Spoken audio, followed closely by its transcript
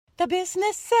the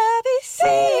Business Savvy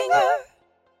Singer.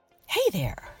 Hey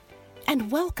there, and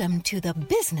welcome to the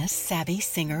Business Savvy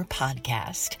Singer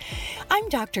podcast. I'm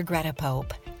Dr. Greta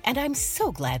Pope, and I'm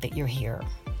so glad that you're here.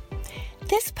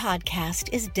 This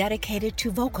podcast is dedicated to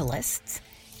vocalists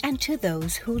and to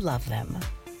those who love them.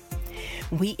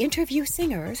 We interview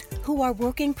singers who are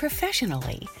working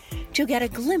professionally to get a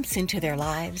glimpse into their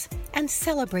lives and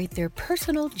celebrate their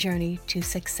personal journey to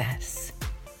success.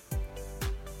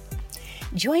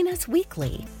 Join us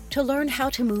weekly to learn how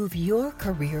to move your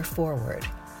career forward.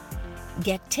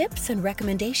 Get tips and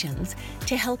recommendations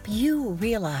to help you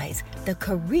realize the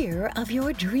career of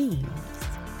your dreams.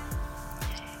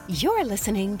 You're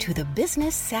listening to the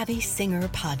Business Savvy Singer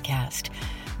podcast,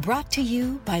 brought to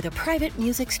you by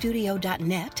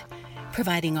theprivatemusicstudio.net,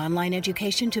 providing online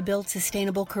education to build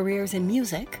sustainable careers in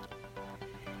music.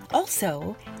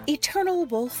 Also, Eternal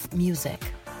Wolf Music,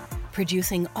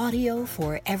 producing audio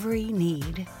for every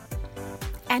need.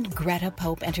 And Greta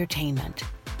Pope Entertainment,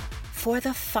 for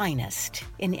the finest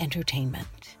in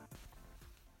entertainment.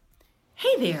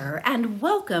 Hey there, and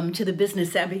welcome to the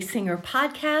Business Savvy Singer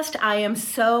podcast. I am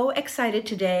so excited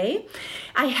today.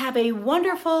 I have a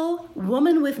wonderful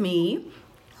woman with me.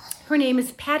 Her name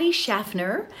is Patti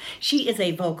Shaffner. She is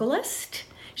a vocalist,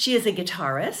 she is a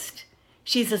guitarist,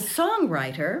 she's a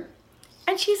songwriter,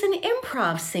 and she's an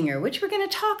improv singer, which we're going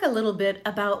to talk a little bit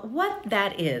about what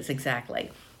that is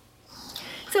exactly.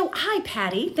 So, hi,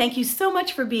 Patti. Thank you so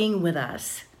much for being with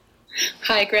us.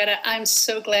 Hi, Greta. I'm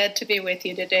so glad to be with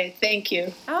you today. Thank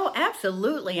you. Oh,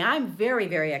 absolutely. I'm very,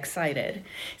 very excited.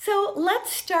 So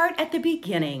let's start at the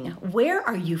beginning. Where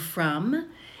are you from?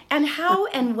 And how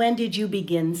and when did you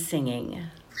begin singing?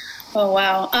 Oh,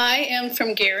 wow. I am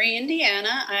from Gary,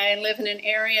 Indiana. I live in an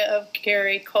area of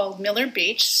Gary called Miller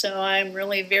Beach, so I'm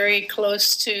really very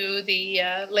close to the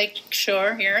lake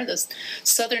shore here, the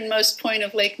southernmost point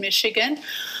of Lake Michigan.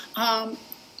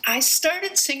 I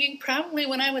started singing probably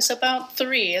when I was about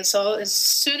 3, as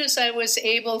soon as I was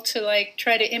able to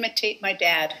try to imitate my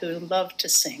dad, who loved to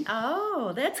sing.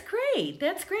 Oh, that's great.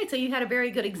 That's great. So you had a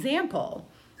very good example.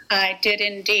 I did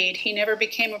indeed. He never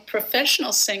became a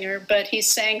professional singer, but he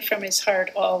sang from his heart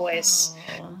always,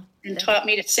 and taught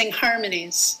me to sing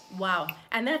harmonies. Wow.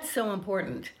 And that's so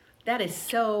important. That is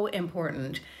so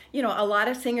important. You know, a lot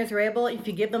of singers are able, if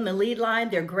you give them the lead line,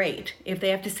 they're great. If they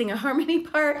have to sing a harmony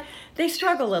part, they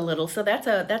struggle a little. So that's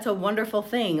a wonderful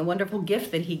thing, a wonderful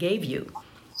gift that he gave you.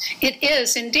 It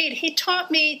is, indeed. He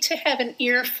taught me to have an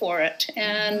ear for it.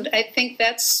 And I think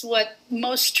that's what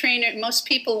most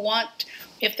people want.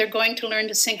 If they're going to learn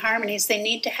to sing harmonies, they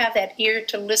need to have that ear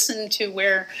to listen to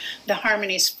where the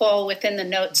harmonies fall within the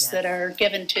notes that are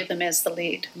given to them as the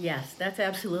lead. Yes, that's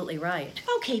absolutely right.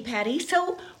 Okay, Patti,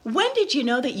 so when did you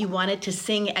know that you wanted to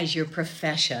sing as your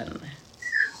profession?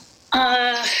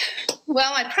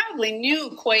 Well, I probably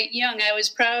knew quite young. I was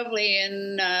probably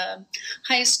in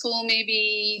high school,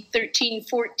 maybe 13,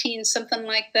 14, something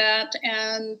like that.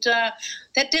 And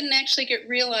that didn't actually get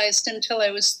realized until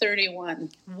I was 31.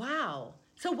 Wow.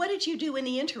 So what did you do in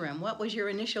the interim? What was your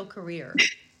initial career?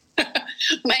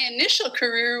 My initial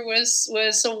career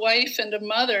was a wife and a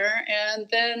mother, and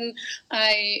then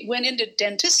I went into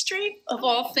dentistry, of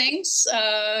all things,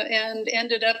 and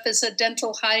ended up as a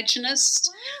dental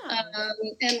hygienist. Wow.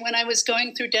 And when I was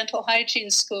going through dental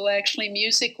hygiene school, actually,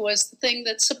 music was the thing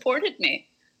that supported me.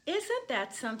 Isn't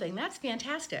that something? That's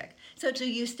fantastic. So do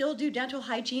you still do dental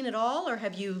hygiene at all, or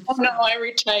have you... Oh, no, I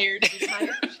retired.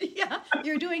 Yeah,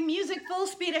 you're doing music full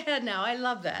speed ahead now. I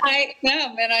love that. I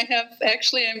am, and I'm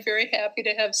very happy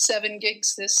to have 7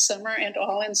 gigs this summer, and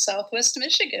all in Southwest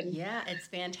Michigan. Yeah, it's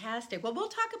fantastic. Well, we'll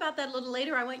talk about that a little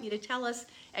later. I want you to tell us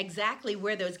exactly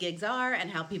where those gigs are and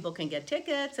how people can get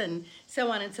tickets and so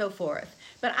on and so forth.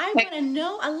 But I want to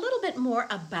know a little bit more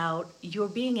about your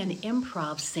being an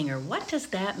improv singer. What does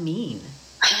that mean?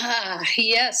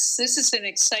 Yes, this is an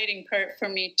exciting part for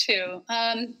me, too.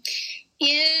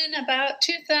 In about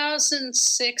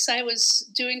 2006, I was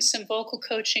doing some vocal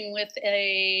coaching with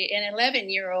an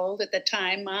 11-year-old at the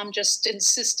time. Mom just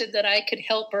insisted that I could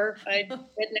help her. I had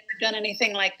never done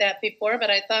anything like that before, but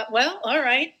I thought, well, all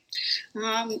right,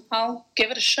 I'll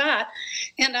give it a shot.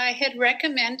 And I had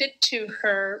recommended to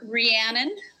her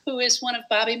Rhiannon, who is one of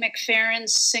Bobby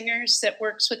McFerrin's singers that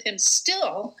works with him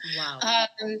still. Wow.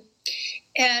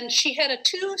 And she had a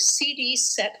 2-CD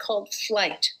set called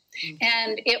Flight.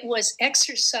 And it was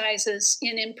exercises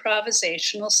in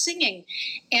improvisational singing.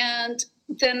 And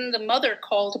then the mother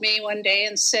called me one day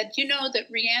and said, you know that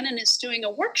Rhiannon is doing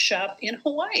a workshop in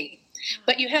Hawaii,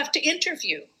 but you have to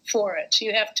interview for it.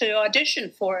 You have to audition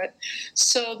for it.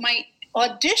 So my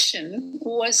audition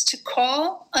was to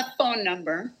call a phone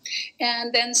number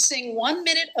and then sing 1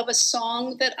 minute of a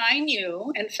song that I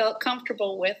knew and felt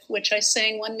comfortable with, which I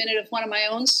sang 1 minute of one of my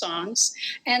own songs,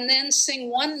 and then sing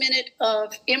 1 minute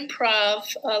of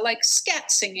improv, like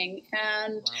scat singing,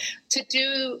 and to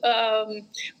do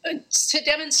to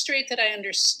demonstrate that I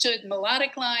understood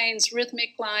melodic lines,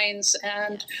 rhythmic lines,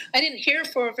 and I didn't hear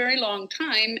for a very long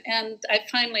time, and I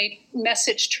finally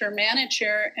messaged her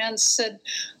manager and said,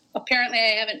 apparently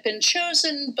I haven't been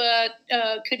chosen, but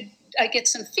could I get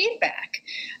some feedback?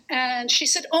 And she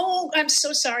said, oh, I'm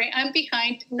so sorry, I'm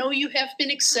behind. No, you have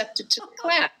been accepted to the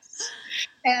class.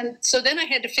 And so then I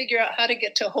had to figure out how to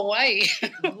get to Hawaii.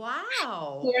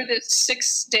 Wow. For this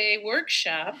 6-day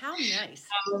workshop. How nice.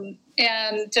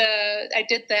 And I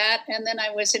did that. And then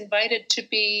I was invited to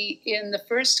be in the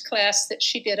first class that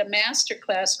she did, a master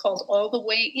class called All the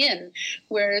Way In,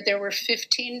 where there were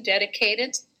 15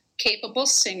 dedicated, capable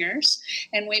singers,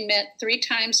 and we met 3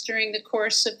 times during the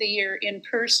course of the year in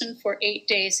person for 8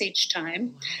 days each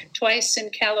time, twice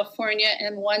in California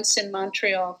and once in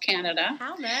Montreal, Canada.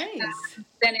 How nice.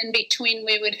 Then in between,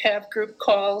 we would have group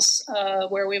calls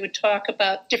where we would talk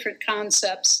about different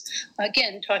concepts.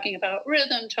 Again, talking about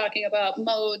rhythm, talking about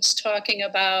modes, talking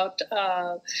about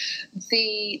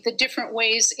the different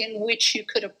ways in which you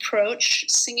could approach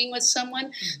singing with someone.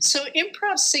 Mm-hmm. So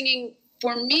improv singing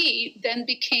for me then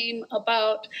became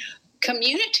about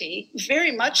community,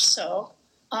 very much so.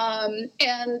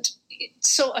 And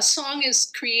so a song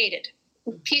is created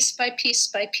piece by piece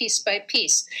by piece by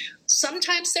piece.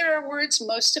 Sometimes there are words,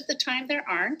 most of the time there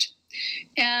aren't.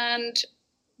 And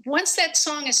once that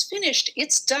song is finished,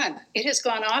 it's done. It has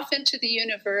gone off into the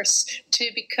universe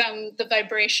to become the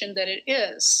vibration that it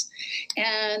is.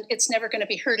 And it's never going to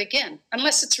be heard again,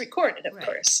 unless it's recorded, of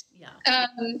course. Yeah.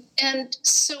 And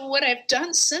so what I've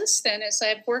done since then is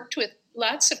I've worked with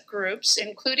lots of groups,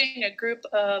 including a group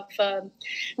of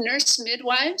nurse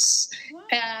midwives. Wow.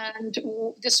 And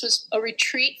this was a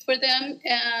retreat for them.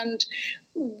 And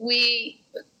we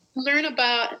learn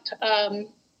about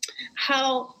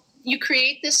how you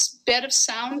create this bed of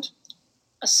sound.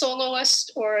 A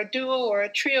soloist or a duo or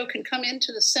a trio can come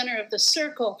into the center of the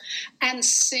circle and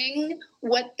sing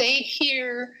what they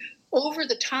hear over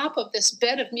the top of this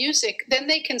bed of music. Then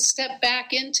they can step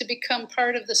back in to become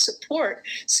part of the support.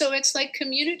 So it's like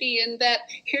community in that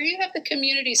here you have the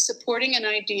community supporting an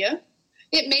idea.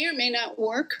 It may or may not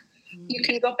work. You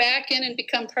can go back in and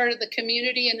become part of the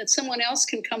community, and then someone else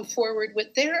can come forward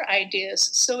with their ideas.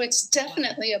 So it's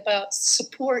definitely about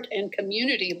support and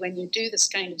community when you do this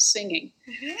kind of singing.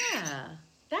 Yeah,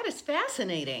 that is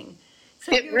fascinating.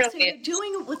 So you're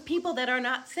doing it with people that are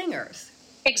not singers.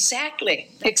 Exactly.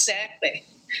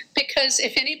 Because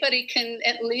if anybody can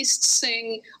at least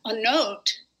sing a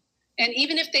note, and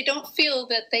even if they don't feel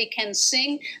that they can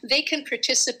sing, they can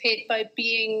participate by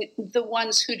being the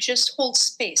ones who just hold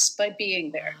space by being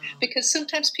there. Wow. Because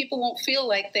sometimes people won't feel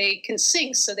like they can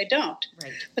sing, so they don't.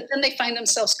 Right. But then they find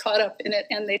themselves caught up in it,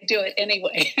 and they do it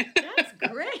anyway. That's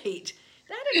great.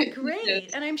 That is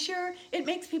great. And I'm sure it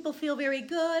makes people feel very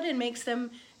good and makes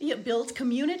them build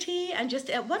community, and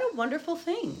just what a wonderful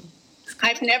thing.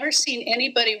 I've never seen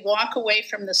anybody walk away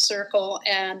from the circle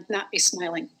and not be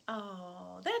smiling.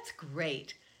 Oh, that's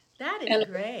great. That is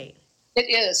great. It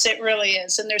is. It really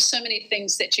is. And there's so many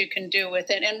things that you can do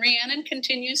with it. And Rhiannon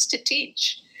continues to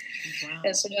teach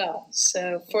as well.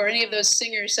 So for any of those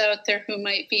singers out there who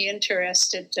might be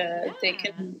interested, they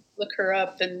can look her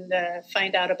up and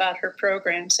find out about her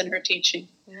programs and her teaching.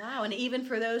 Wow. And even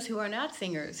for those who are not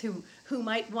singers, who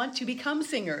might want to become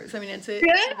singers. I mean, it's a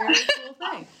very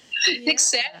cool thing. Yeah.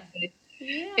 Exactly.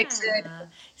 Yeah. Exactly.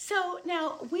 So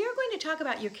now we are going to talk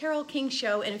about your Carole King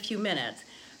show in a few minutes,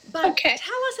 but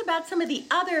tell us about some of the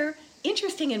other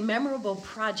interesting and memorable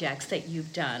projects that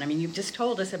you've done. I mean, you've just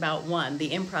told us about one,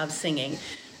 the improv singing.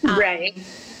 Right.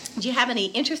 Do you have any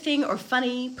interesting or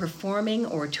funny performing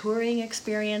or touring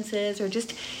experiences, or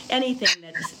just anything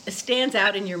that stands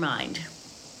out in your mind?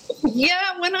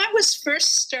 Yeah, when I was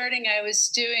first starting, I was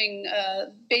doing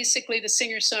basically the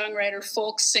singer-songwriter,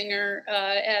 folk singer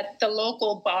at the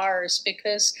local bars,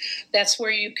 because that's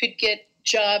where you could get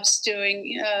jobs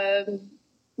doing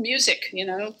music,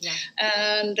 Yeah.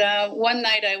 And one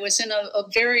night I was in a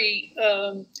very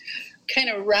kind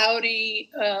of rowdy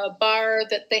bar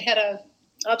that they had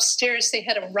upstairs they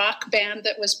had a rock band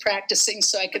that was practicing,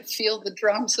 so I could feel the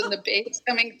drums and the bass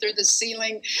coming through the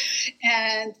ceiling.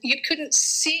 And you couldn't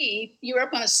see, you were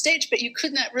up on a stage, but you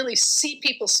could not really see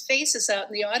people's faces out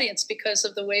in the audience because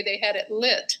of the way they had it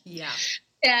lit. Yeah.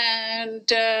 And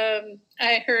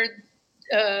I heard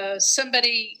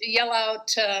somebody yell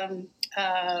out,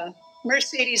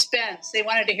 Mercedes-Benz. They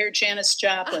wanted to hear Janis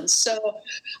Joplin. So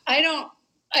I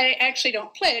actually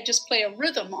don't play. I just play a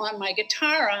rhythm on my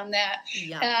guitar on that.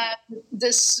 Yeah.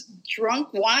 This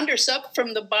drunk wanders up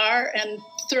from the bar and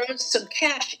throws some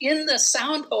cash in the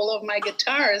sound hole of my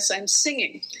guitar as I'm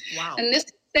singing. Wow. And this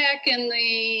is back in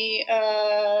the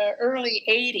early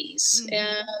 80s. Mm-hmm.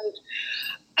 And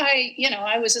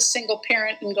I was a single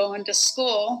parent and going to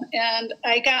school, and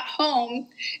I got home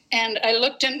and I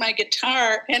looked in my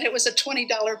guitar and it was a $20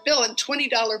 bill, and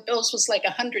 $20 bills was like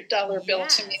 $100 bill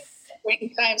to me.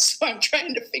 Waiting time, so I'm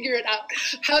trying to figure it out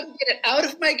how to get it out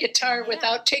of my guitar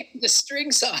without taking the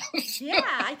strings off. Yeah,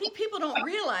 I think people don't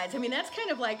realize. I mean, that's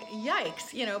kind of like yikes,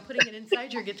 putting it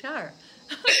inside your guitar.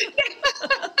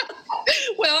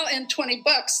 Well, and $20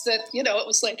 that, it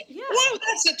was like, whoa,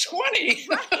 that's a 20.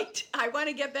 Right. I want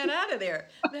to get that out of there.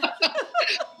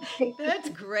 That's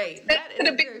great. That's going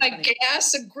to be like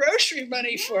gas and grocery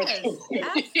money for them.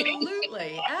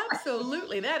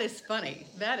 Absolutely. That is funny.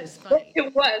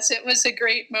 It was a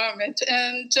great moment.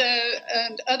 And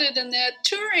other than that,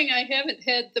 touring, I haven't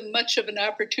had much of an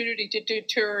opportunity to do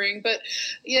touring, but,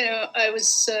 I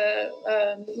was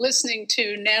listening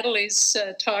to Natalie's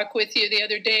talk with you the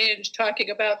other day and talking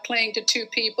about playing to two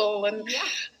people, and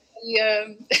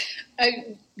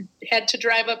I had to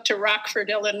drive up to Rockford,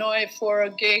 Illinois for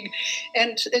a gig,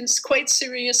 and quite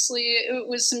seriously, it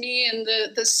was me and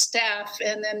the staff,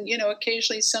 and then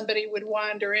occasionally somebody would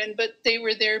wander in, but they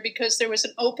were there because there was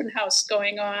an open house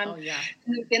going on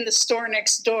in the store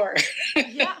next door.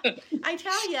 Yeah, I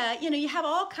tell you, you have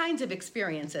all kinds of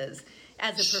experiences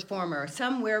as a performer.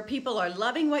 Some where people are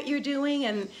loving what you're doing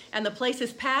and the place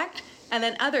is packed, and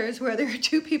then others where there are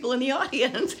two people in the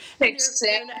audience.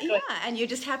 Exactly. And you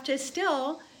just have to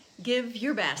still give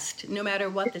your best, no matter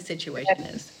what the situation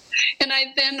is. And I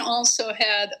then also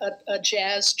had a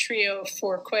jazz trio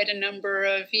for quite a number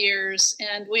of years,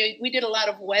 and we did a lot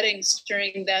of weddings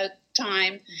during that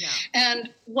time. Yeah.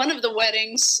 And one of the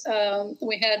weddings,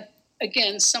 we had,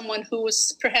 again, someone who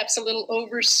was perhaps a little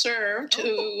overserved,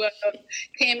 who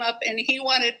came up and he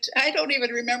wanted, I don't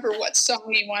even remember what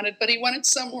song he wanted, but he wanted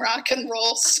some rock and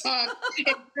roll song.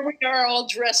 And here we are all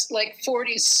dressed like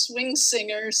 40s swing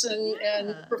singers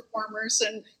and performers.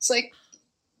 And it's like,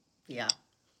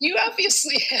 you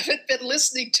obviously haven't been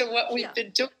listening to what we've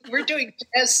been doing. We're doing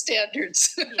jazz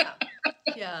standards.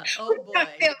 Yeah. Oh, boy.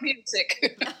 Cocktail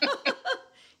music.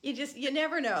 You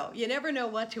never know. You never know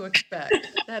what to expect.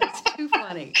 That is too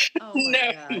funny. Oh,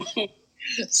 my gosh.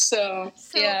 So,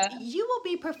 you will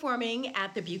be performing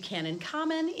at the Buchanan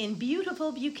Common in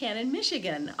beautiful Buchanan,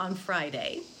 Michigan on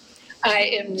Friday. I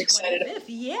am excited.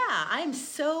 Yeah, I'm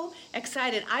so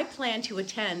excited. I plan to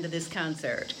attend this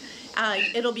concert.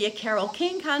 It'll be a Carole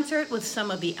King concert with some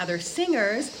of the other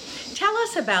singers. Tell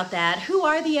us about that. Who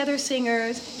are the other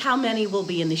singers? How many will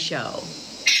be in the show?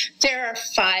 There are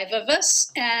 5 of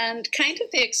us, and kind of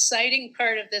the exciting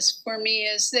part of this for me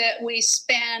is that we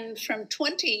span from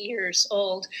 20 years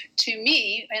old to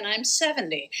me, and I'm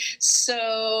 70.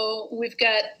 So we've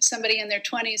got somebody in their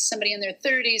 20s, somebody in their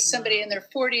 30s, somebody in their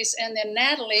 40s, and then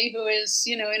Natalie, who is,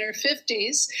 in her 50s.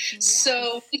 Yes.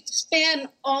 So we span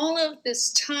all of this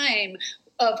time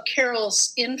of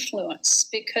Carole's influence,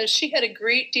 because she had a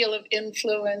great deal of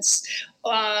influence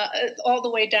all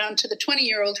the way down to the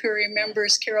 20-year-old who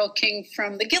remembers Carole King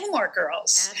from the Gilmore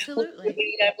Girls.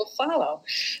 Absolutely. I will follow.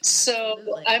 Absolutely.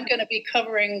 So I'm going to be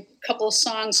covering a couple of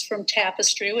songs from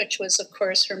Tapestry, which was, of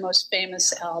course, her most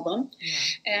famous album. Yeah.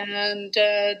 And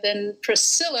then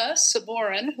Priscilla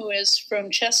Saborin, who is from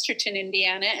Chesterton,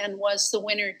 Indiana, and was the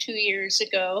winner 2 years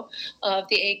ago of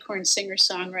the Acorn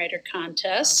Singer-Songwriter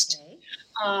Contest. Okay.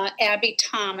 Abby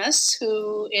Thomas,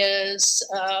 who is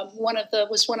was one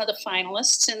of the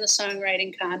finalists in the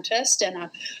songwriting contest and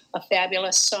a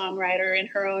fabulous songwriter in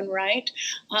her own right.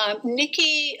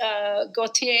 Nikki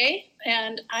Gauthier,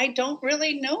 and I don't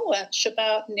really know much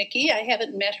about Nikki. I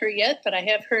haven't met her yet, but I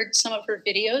have heard some of her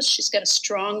videos. She's got a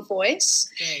strong voice.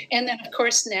 Great. And then, of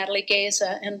course, Natalie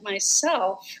Geza and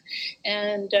myself.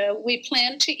 And we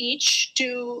plan to each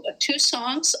do 2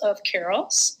 songs of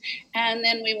Carole's, and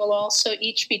then we will also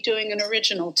each be doing an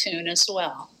original tune as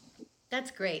well.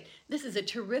 That's great. This is a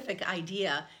terrific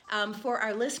idea. For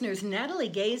our listeners, Natalie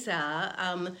Geza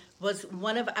was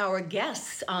one of our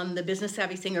guests on the Business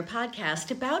Savvy Singer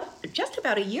podcast just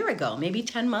about a year ago, maybe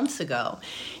 10 months ago.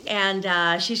 And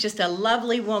she's just a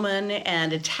lovely woman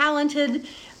and a talented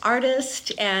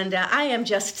artist. And I am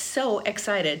just so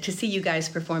excited to see you guys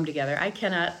perform together. I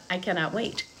cannot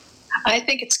wait. I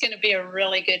think it's going to be a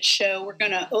really good show. We're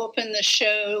going to open the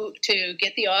show to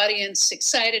get the audience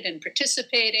excited and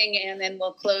participating, and then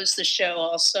we'll close the show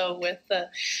also with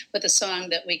a song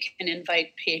that we can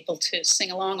invite people to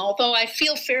sing along. Although I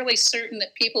feel fairly certain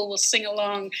that people will sing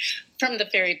along from the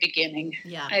very beginning.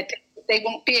 Yeah. I think they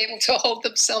won't be able to hold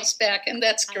themselves back, and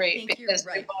that's great because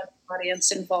right. there's an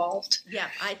audience involved. Yeah,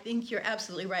 I think you're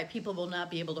absolutely right. People will not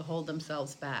be able to hold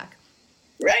themselves back.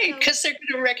 Right, because they're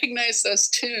going to recognize those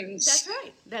tunes.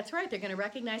 That's right. They're going to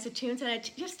recognize the tunes, and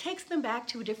it just takes them back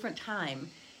to a different time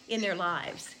in their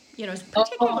lives.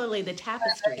 Particularly the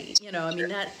tapestry.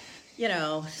 That,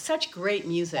 such great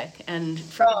music, and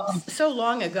from so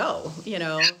long ago.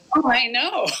 Oh, I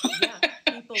know. Yeah,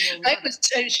 people will love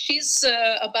it. She's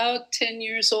about 10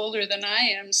 years older than I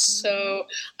am, so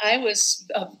I was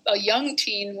a young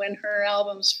teen when her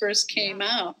albums first came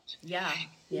out.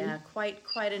 Yeah,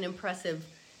 quite an impressive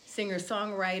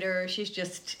singer-songwriter. She's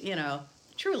just,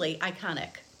 truly iconic.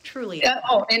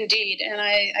 Oh, indeed. And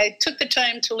I took the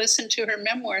time to listen to her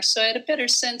memoir, so I had a better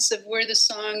sense of where the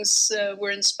songs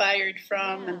were inspired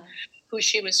from and who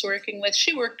she was working with.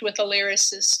 She worked with a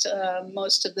lyricist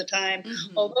most of the time,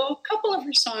 although a couple of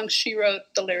her songs she wrote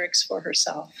the lyrics for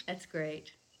herself. That's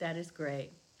great. That is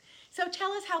great. So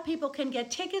tell us how people can get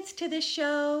tickets to this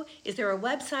show. Is there a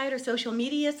website or social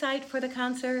media site for the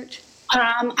concert?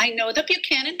 I know that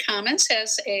Buchanan Commons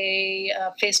has a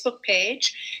Facebook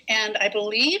page, and I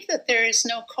believe that there is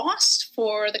no cost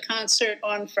for the concert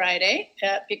on Friday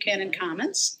at Buchanan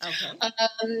Commons.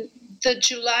 Okay. The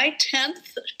July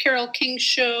 10th Carole King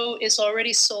show is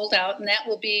already sold out, and that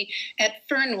will be at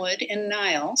Fernwood in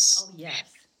Niles. Oh, yes.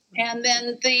 And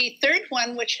then the third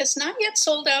one, which has not yet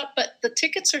sold out, but the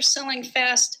tickets are selling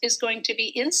fast, is going to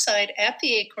be inside at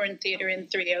the Acorn Theater in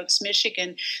Three Oaks,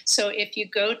 Michigan. So if you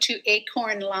go to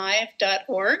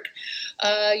acornlive.org,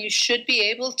 you should be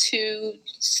able to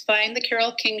find the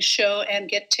Carole King show and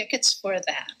get tickets for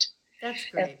that. That's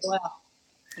great. As well.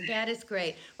 That is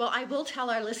great. Well, I will tell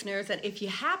our listeners that if you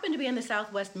happen to be in the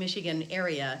Southwest Michigan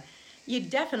area, you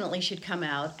definitely should come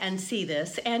out and see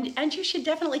this, and you should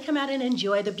definitely come out and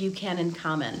enjoy the Buchanan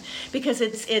Common, because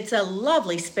it's a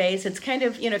lovely space. It's kind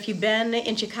of, if you've been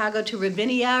in Chicago to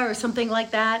Ravinia or something like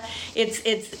that, it's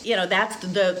that's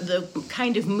the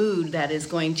kind of mood that is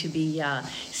going to be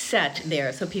set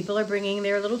there. So people are bringing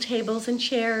their little tables and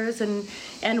chairs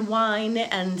and wine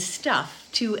and stuff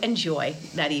to enjoy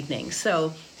that evening.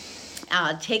 So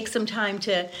take some time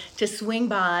to swing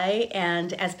by,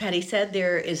 and as Patti said,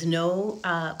 there is no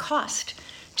cost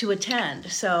to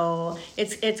attend. So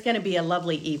it's going to be a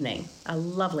lovely evening.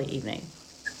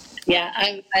 Yeah,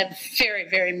 I'm very,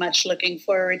 very much looking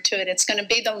forward to it. It's going to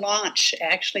be the launch,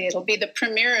 actually. It'll be the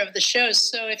premiere of the show.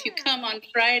 So if you come on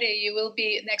Friday,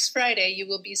 next Friday, you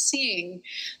will be seeing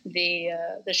the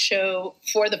show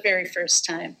for the very first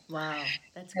time. Wow,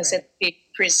 that's great. As it be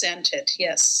presented,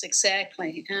 yes,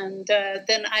 exactly. And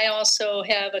then I also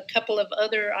have a couple of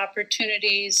other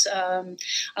opportunities.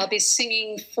 I'll be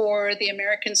singing for the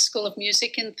American School of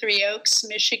Music in Three Oaks,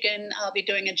 Michigan. I'll be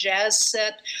doing a jazz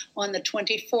set on the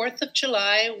 24th of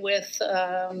July with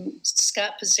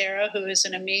Scott Pizzera, who is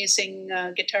an amazing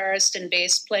guitarist and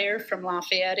bass player from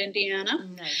Lafayette, Indiana.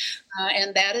 Nice.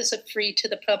 And that is a free to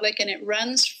the public, and it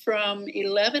runs from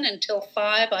 11 until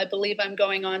 5. I believe I'm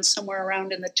going on somewhere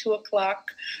around in the 2 o'clock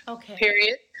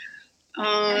period.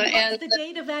 And what's the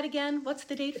date of that again? What's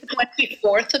the date for that?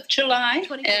 24th of July.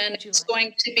 And it's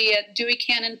going to be at Dewey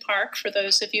Cannon Park, for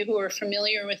those of you who are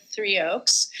familiar with Three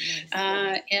Oaks.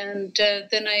 Nice. And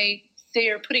then they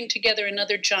are putting together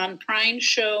another John Prine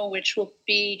show, which will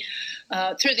be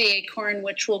through the Acorn,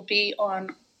 which will be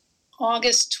on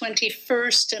August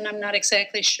 21st, and I'm not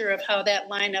exactly sure of how that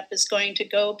lineup is going to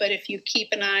go, but if you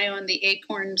keep an eye on the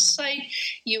Acorn site,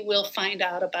 you will find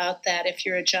out about that if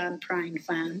you're a John Prine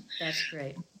fan. That's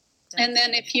great. And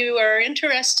then if you are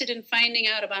interested in finding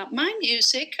out about my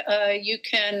music, you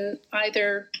can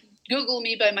either Google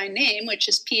me by my name, which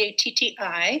is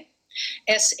Patti,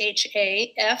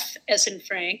 SHAF as in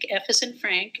Frank, F as in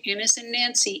Frank, N as in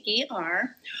Nancy,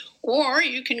 ER. Or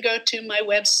you can go to my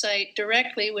website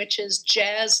directly, which is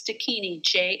Jazz Dakini,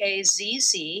 Jazz,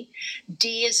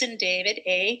 D as in David,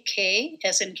 A, K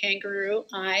as in kangaroo,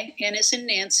 I, N as in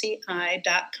Nancy,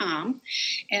 I.com.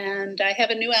 And I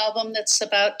have a new album that's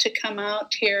about to come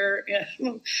out here,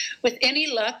 with any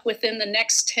luck, within the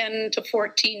next 10 to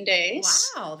 14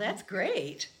 days. Wow, that's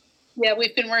great. Yeah,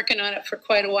 we've been working on it for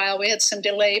quite a while. We had some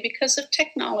delay because of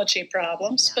technology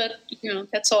problems, but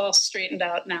that's all straightened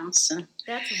out now. So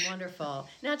that's wonderful.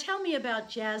 Now tell me about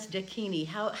Jazz Dakini.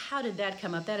 How did that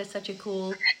come up? That is such a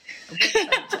cool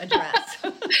website address.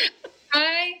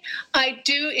 I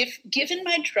do, if given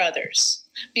my druthers.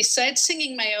 Besides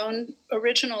singing my own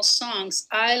original songs,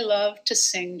 I love to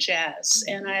sing jazz,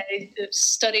 and I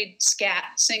studied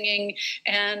scat singing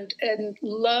and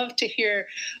love to hear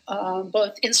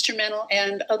both instrumental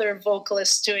and other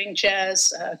vocalists doing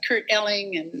jazz. Kurt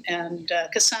Elling and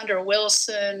Cassandra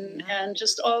Wilson, and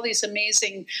just all these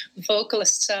amazing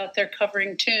vocalists out there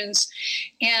covering tunes.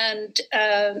 And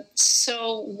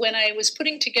so when I was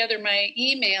putting together my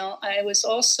email, I was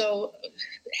also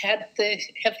have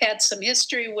had some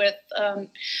history with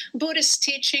Buddhist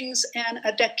teachings, and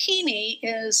a dakini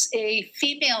is a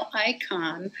female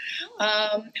icon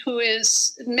who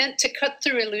is meant to cut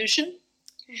through illusion.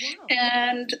 Wow.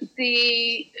 And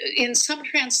in some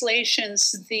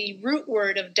translations, the root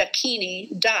word of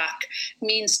dakini, dak,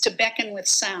 means to beckon with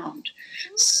sound.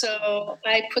 Wow. So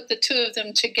I put the two of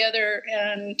them together,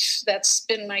 and that's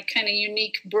been my kind of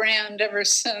unique brand ever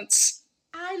since.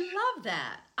 I love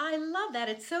that.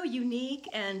 It's so unique,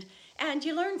 and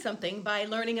you learn something by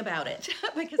learning about it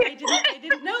because I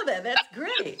didn't know that. That's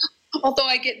great. Although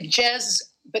I get jazz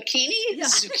bikinis. Yeah.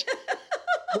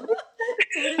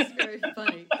 That is very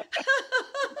funny.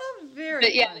 Very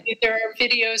but yeah, funny. There are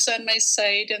videos on my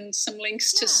site and some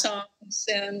links to songs,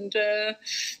 and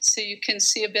so you can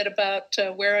see a bit about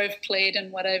where I've played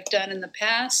and what I've done in the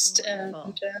past.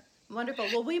 Wonderful. Wonderful.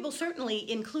 Well, we will certainly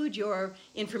include your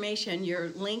information, your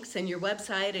links and your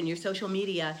website and your social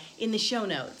media in the show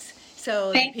notes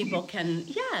so that people can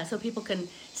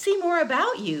see more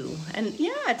about you. And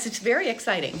it's very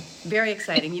exciting. Very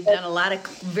exciting. You've done a lot of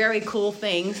very cool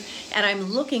things, and I'm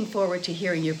looking forward to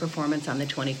hearing your performance on the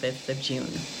 25th of June.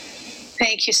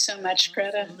 Thank you so much,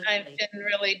 Greta. Absolutely. I've been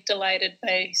really delighted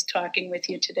by talking with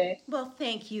you today. Well,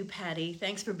 thank you, Patti.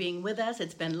 Thanks for being with us.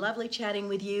 It's been lovely chatting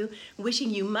with you.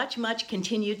 Wishing you much, much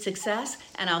continued success,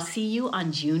 and I'll see you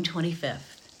on June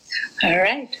 25th. All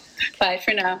right. Bye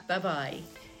for now. Bye-bye.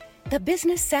 The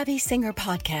Business Savvy Singer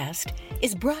podcast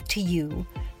is brought to you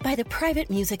by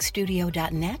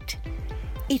theprivatemusicstudio.net,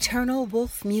 Eternal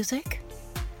Wolf Music,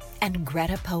 and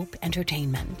Greta Pope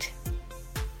Entertainment.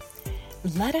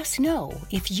 Let us know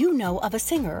if you know of a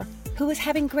singer who is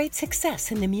having great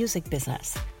success in the music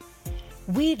business.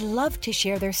 We'd love to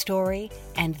share their story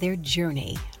and their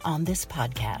journey on this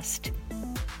podcast.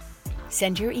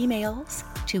 Send your emails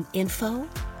to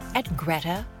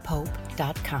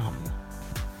info@gretapope.com.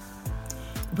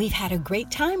 We've had a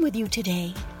great time with you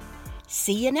today.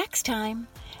 See you next time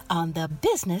on the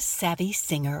Business Savvy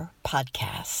Singer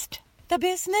podcast. The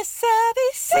Business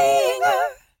Savvy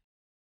Singer.